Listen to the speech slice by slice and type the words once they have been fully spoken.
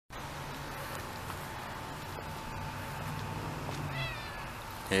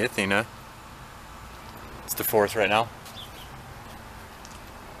Hey Athena. It's the 4th right now.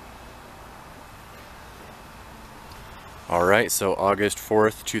 Alright, so August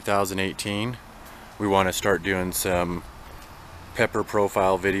 4th, 2018. We want to start doing some pepper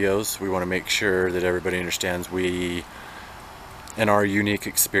profile videos. We want to make sure that everybody understands we, in our unique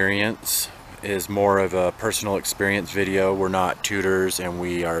experience, is more of a personal experience video. We're not tutors, and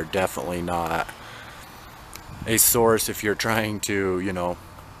we are definitely not a source if you're trying to, you know,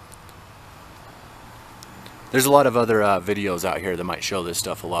 there's a lot of other videos out here that might show this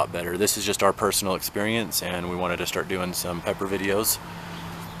stuff a lot better. This is just our personal experience, and we wanted to start doing some pepper videos.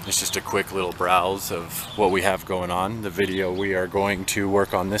 It's just a quick little browse of what we have going on. The video we are going to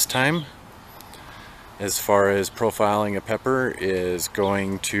work on this time, as far as profiling a pepper, is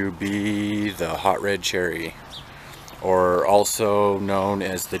going to be the hot red cherry, or also known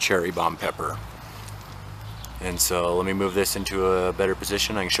as the cherry bomb pepper. And so let me move this into a better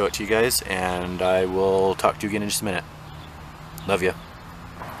position. I can show it to you guys, and I will talk to you again in just a minute. Love you.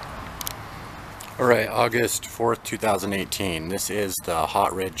 Alright, August 4th, 2018. This is the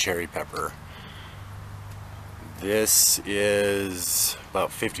hot red cherry pepper. This is about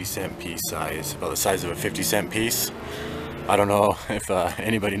 50-cent piece size, about the size of a 50-cent piece. I don't know if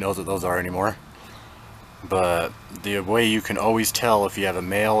anybody knows what those are anymore. But the way you can always tell if you have a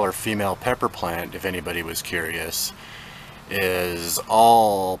male or female pepper plant, if anybody was curious, is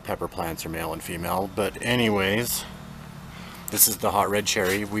all pepper plants are male and female. But anyways, this is the hot red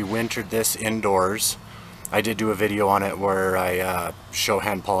cherry. We wintered this indoors. I did do a video on it where I show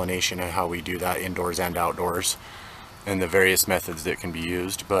hand pollination and how we do that indoors and outdoors, and the various methods that can be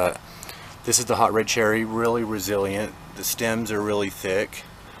used. But this is the hot red cherry, really resilient. The stems are really thick.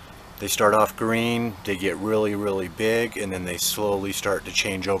 They start off green, they get really, really big, and then they slowly start to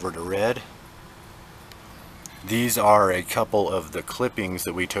change over to red. These are a couple of the clippings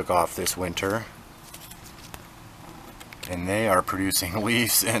that we took off this winter. And they are producing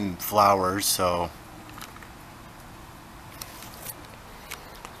leaves and flowers, so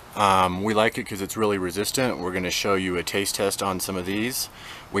we like it because it's really resistant. We're going to show you a taste test on some of these.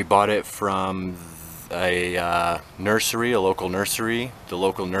 We bought it from a nursery, a local nursery. The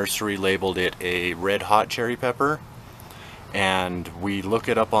local nursery labeled it a red hot cherry pepper, and we look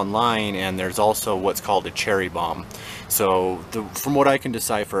it up online, and there's also what's called a cherry bomb. So from what I can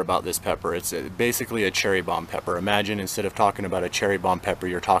decipher about this pepper, it's basically a cherry bomb pepper. Imagine instead of talking about a cherry bomb pepper,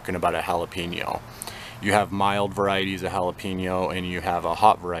 you're talking about a jalapeno. You have mild varieties of jalapeno, and you have a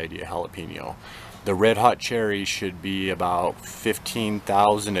hot variety of jalapeno. The red hot cherry should be about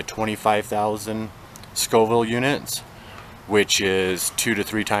 15,000 to 25,000 Scoville units, which is 2 to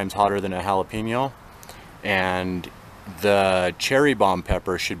 3 times hotter than a jalapeno. And the cherry bomb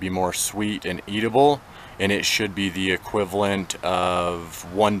pepper should be more sweet and eatable, and it should be the equivalent of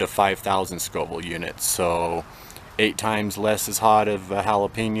 1 to 5,000 Scoville units, so 8 times less as hot of a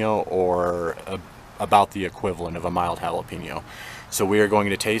jalapeno, or about the equivalent of a mild jalapeno. So we are going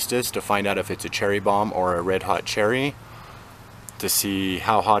to taste this to find out if it's a cherry bomb or a red hot cherry, to see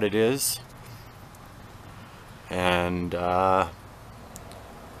how hot it is. And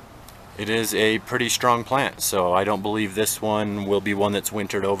it is a pretty strong plant, so I don't believe this one will be one that's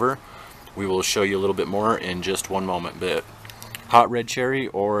wintered over. We will show you a little bit more in just one moment. But hot red cherry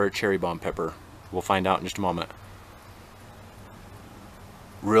or cherry bomb pepper, we'll find out in just a moment.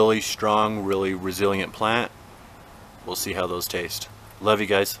 Really strong, really resilient plant. We'll see how those taste. Love you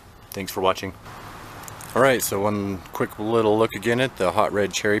guys. Thanks for watching. Alright, so one quick little look again at the hot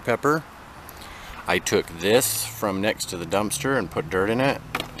red cherry pepper. I took this from next to the dumpster and put dirt in it.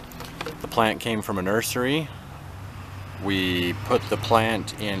 The plant came from a nursery. We put the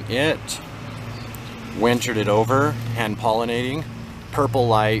plant in it, wintered it over, hand pollinating. Purple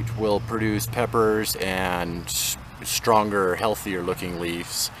light will produce peppers and stronger, healthier looking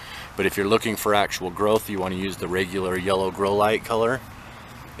leaves. But if you're looking for actual growth, you want to use the regular yellow grow light color,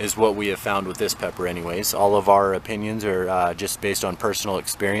 is what we have found with this pepper anyways. All of our opinions are just based on personal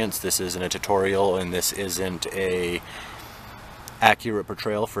experience. This isn't a tutorial, and this isn't a accurate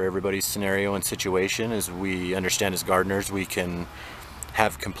portrayal for everybody's scenario and situation. As we understand as gardeners, we can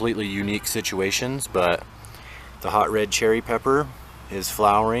have completely unique situations, but the hot red cherry pepper is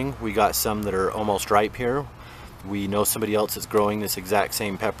flowering. We got some that are almost ripe here. We know somebody else is growing this exact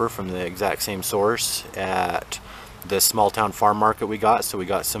same pepper from the exact same source at the small town farm market we got, so we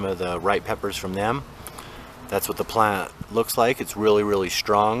got some of the ripe peppers from them. That's what the plant looks like. It's really, really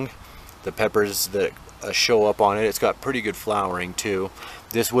strong. The peppers that show up on it, it's got pretty good flowering too.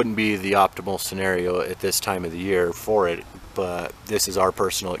 This wouldn't be the optimal scenario at this time of the year for it, but this is our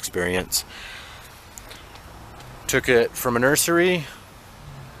personal experience. Took it from a nursery,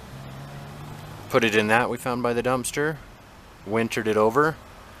 Put it in that we found by the dumpster, wintered it over,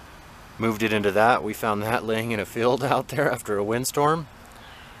 moved it into that. We found that laying in a field out there after a windstorm.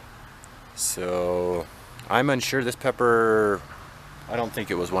 So I'm unsure. This pepper, I don't think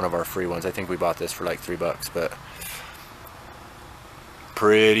it was one of our free ones. I think we bought this for like $3, but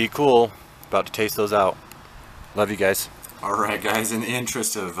pretty cool. About to taste those out. Love you guys. Alright guys, in the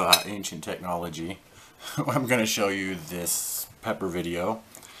interest of ancient technology, I'm going to show you this pepper video.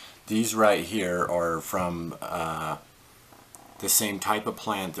 These right here are from the same type of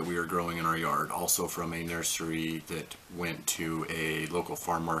plant that we are growing in our yard, also from a nursery that went to a local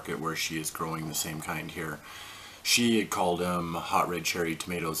farm market where she is growing the same kind here. She had called them hot red cherry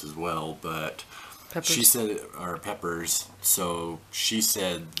tomatoes as well, but peppers. She said, or peppers, so she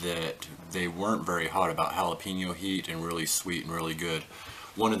said that they weren't very hot, about jalapeno heat, and really sweet and really good.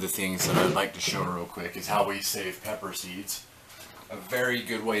 One of the things that I'd like to show real quick is how we save pepper seeds. A very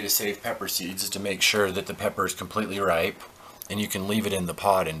good way to save pepper seeds is to make sure that the pepper is completely ripe, and you can leave it in the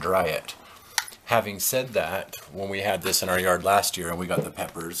pod and dry it. Having said that, when we had this in our yard last year and we got the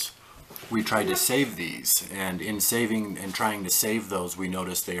peppers, we tried to save these, and in saving and trying to save those, we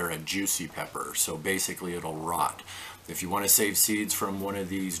noticed they are a juicy pepper, so basically it'll rot. If you want to save seeds from one of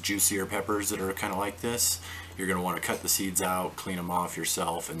these juicier peppers that are kind of like this, you're going to want to cut the seeds out, clean them off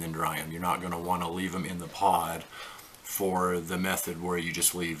yourself, and then dry them. You're not going to want to leave them in the pod for the method where you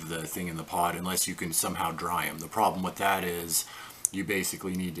just leave the thing in the pod unless you can somehow dry them. The problem with that is you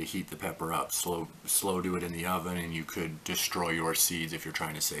basically need to heat the pepper up. Slow do it in the oven, and you could destroy your seeds if you're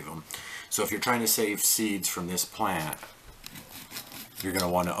trying to save them. So if you're trying to save seeds from this plant, you're going to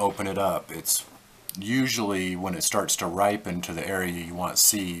want to open it up. It's usually when it starts to ripen to the area you want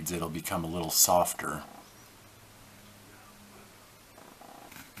seeds, it'll become a little softer.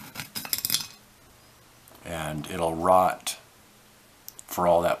 And it'll rot for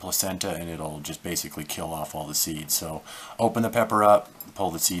all that placenta, and it'll just basically kill off all the seeds. So open the pepper up,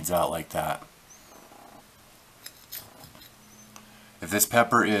 pull the seeds out like that. If this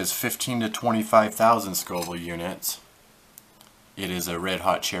pepper is 15 to 25,000 Scoville units, it is a red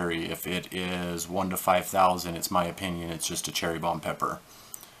hot cherry. If it is 1 to 5,000, it's my opinion, it's just a cherry bomb pepper.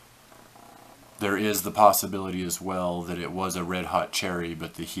 There is the possibility as well that it was a red hot cherry,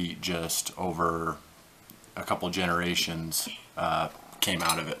 but the heat just over a couple generations came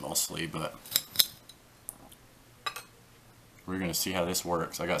out of it mostly. But we're going to see how this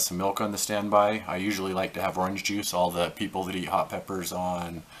works. I got some milk on the standby. I usually like to have orange juice. All the people that eat hot peppers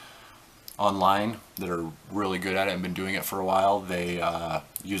online that are really good at it and been doing it for a while, they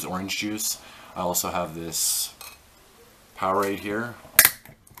use orange juice. I also have this Powerade here.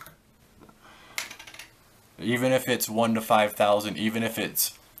 Even if it's 1 to 5,000, even if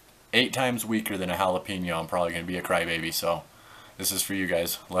it's 8 times weaker than a jalapeno, I'm probably going to be a crybaby. So this is for you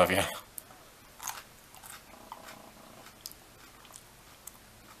guys. Love ya.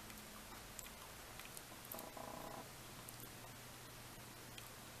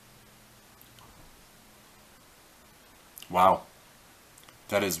 Wow.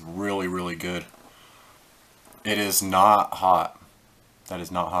 That is really, really good. It is not hot. That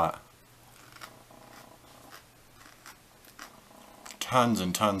is not hot. Tons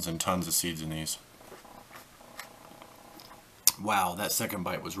and tons and tons of seeds in these. Wow, that second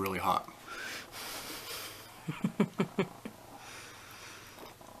bite was really hot.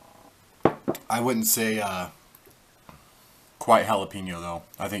 I wouldn't say quite jalapeno though.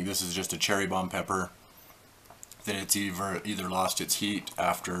 I think this is just a cherry bomb pepper that it's either lost its heat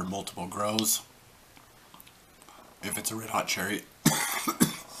after multiple grows. If it's a red hot cherry.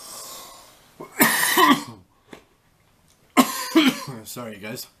 Sorry,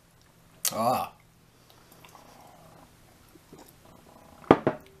 guys.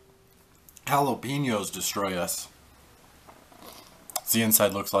 Jalapenos destroy us. That's the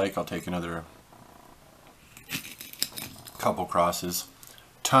inside looks like. I'll take another couple crosses.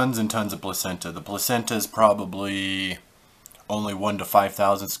 Tons and tons of placenta. The placenta is probably only 1 to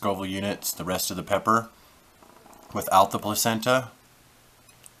 5,000 Scoville units. The rest of the pepper without the placenta.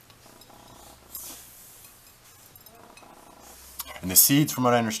 And the seeds, from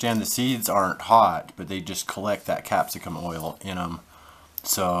what I understand, the seeds aren't hot, but they just collect that capsicum oil in them.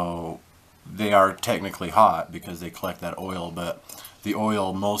 So they are technically hot because they collect that oil, but the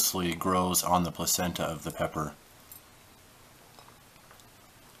oil mostly grows on the placenta of the pepper.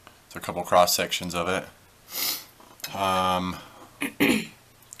 So a couple cross sections of it.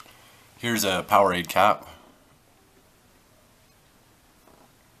 Here's a Powerade cap.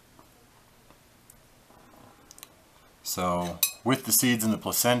 So with the seeds and the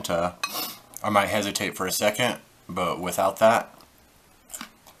placenta, I might hesitate for a second, but without that,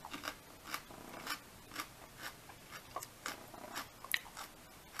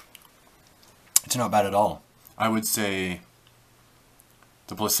 It's not bad at all. I would say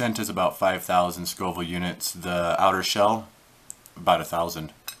the placenta is about 5,000 Scoville units. The outer shell, about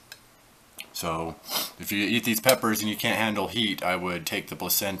 1,000. So if you eat these peppers and you can't handle heat, I would take the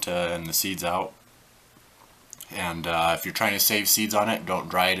placenta and the seeds out. And if you're trying to save seeds on it, don't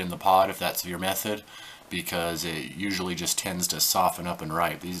dry it in the pod if that's your method, because it usually just tends to soften up and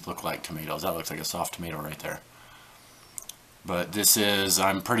ripe. These look like tomatoes. That looks like a soft tomato right there. But this is,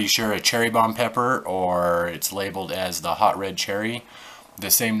 I'm pretty sure, a cherry bomb pepper, or it's labeled as the hot red cherry. The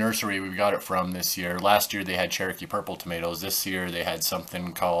same nursery we got it from this year. Last year they had Cherokee purple tomatoes. This year they had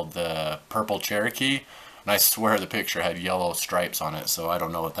something called the purple Cherokee. And I swear the picture had yellow stripes on it, so I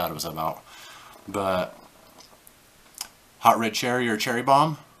don't know what that was about. But hot red cherry or cherry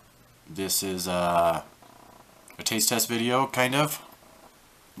bomb. This is a taste test video, kind of.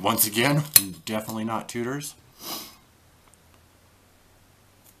 Once again, definitely not Tudor's.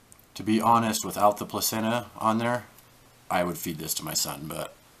 To be honest, without the placenta on there, I would feed this to my son,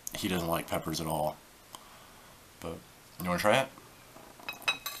 but he doesn't like peppers at all. But you want to try it?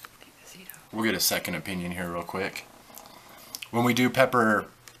 We'll get a second opinion here real quick. When we do pepper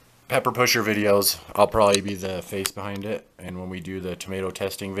pusher videos, I'll probably be the face behind it, and when we do the tomato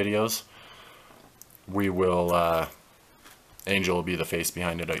testing videos, we will Angel will be the face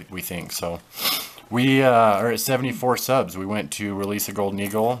behind it, we think. So we are at 74 subs. We went to release a Golden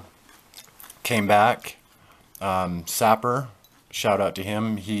Eagle, came back. Sapper, shout out to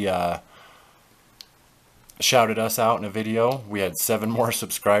him. He shouted us out in a video. We had 7 more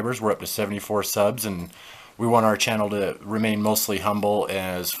subscribers. We're up to 74 subs, and we want our channel to remain mostly humble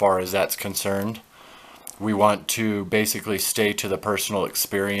as far as that's concerned. We want to basically stay to the personal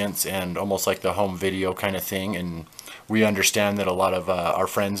experience and almost like the home video kind of thing. And we understand that a lot of our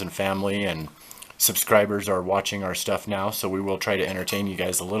friends and family and subscribers are watching our stuff now, so we will try to entertain you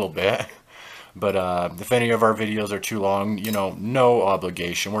guys a little bit. But if any of our videos are too long, you know, no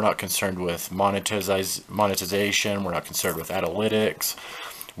obligation. We're not concerned with monetization. We're not concerned with analytics.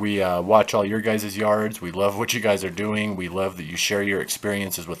 We watch all your guys' yards. We love what you guys are doing. We love that you share your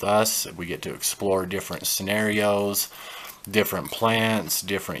experiences with us. We get to explore different scenarios, different plants,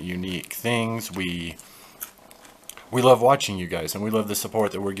 different unique things. We love watching you guys, and we love the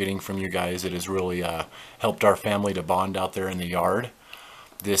support that we're getting from you guys. It has really helped our family to bond out there in the yard.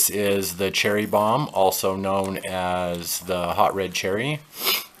 This is the cherry bomb, also known as the hot red cherry.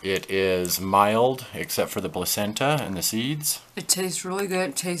 It is mild, except for the placenta and the seeds. It tastes really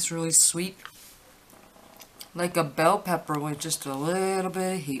good. It tastes really sweet. Like a bell pepper with just a little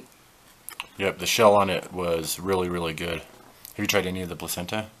bit of heat. Yep, the shell on it was really, really good. Have you tried any of the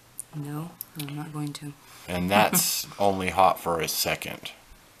placenta? No, I'm not going to. And that's only hot for a second.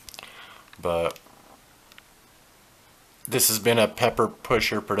 But this has been a Pepper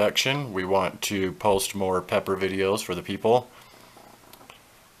Pusher production. We want to post more pepper videos for the people.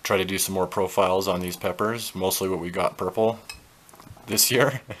 Try to do some more profiles on these peppers, mostly what we got purple this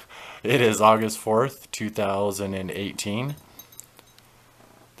year. It is August 4th, 2018.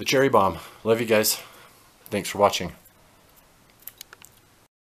 The cherry bomb. Love you guys. Thanks for watching.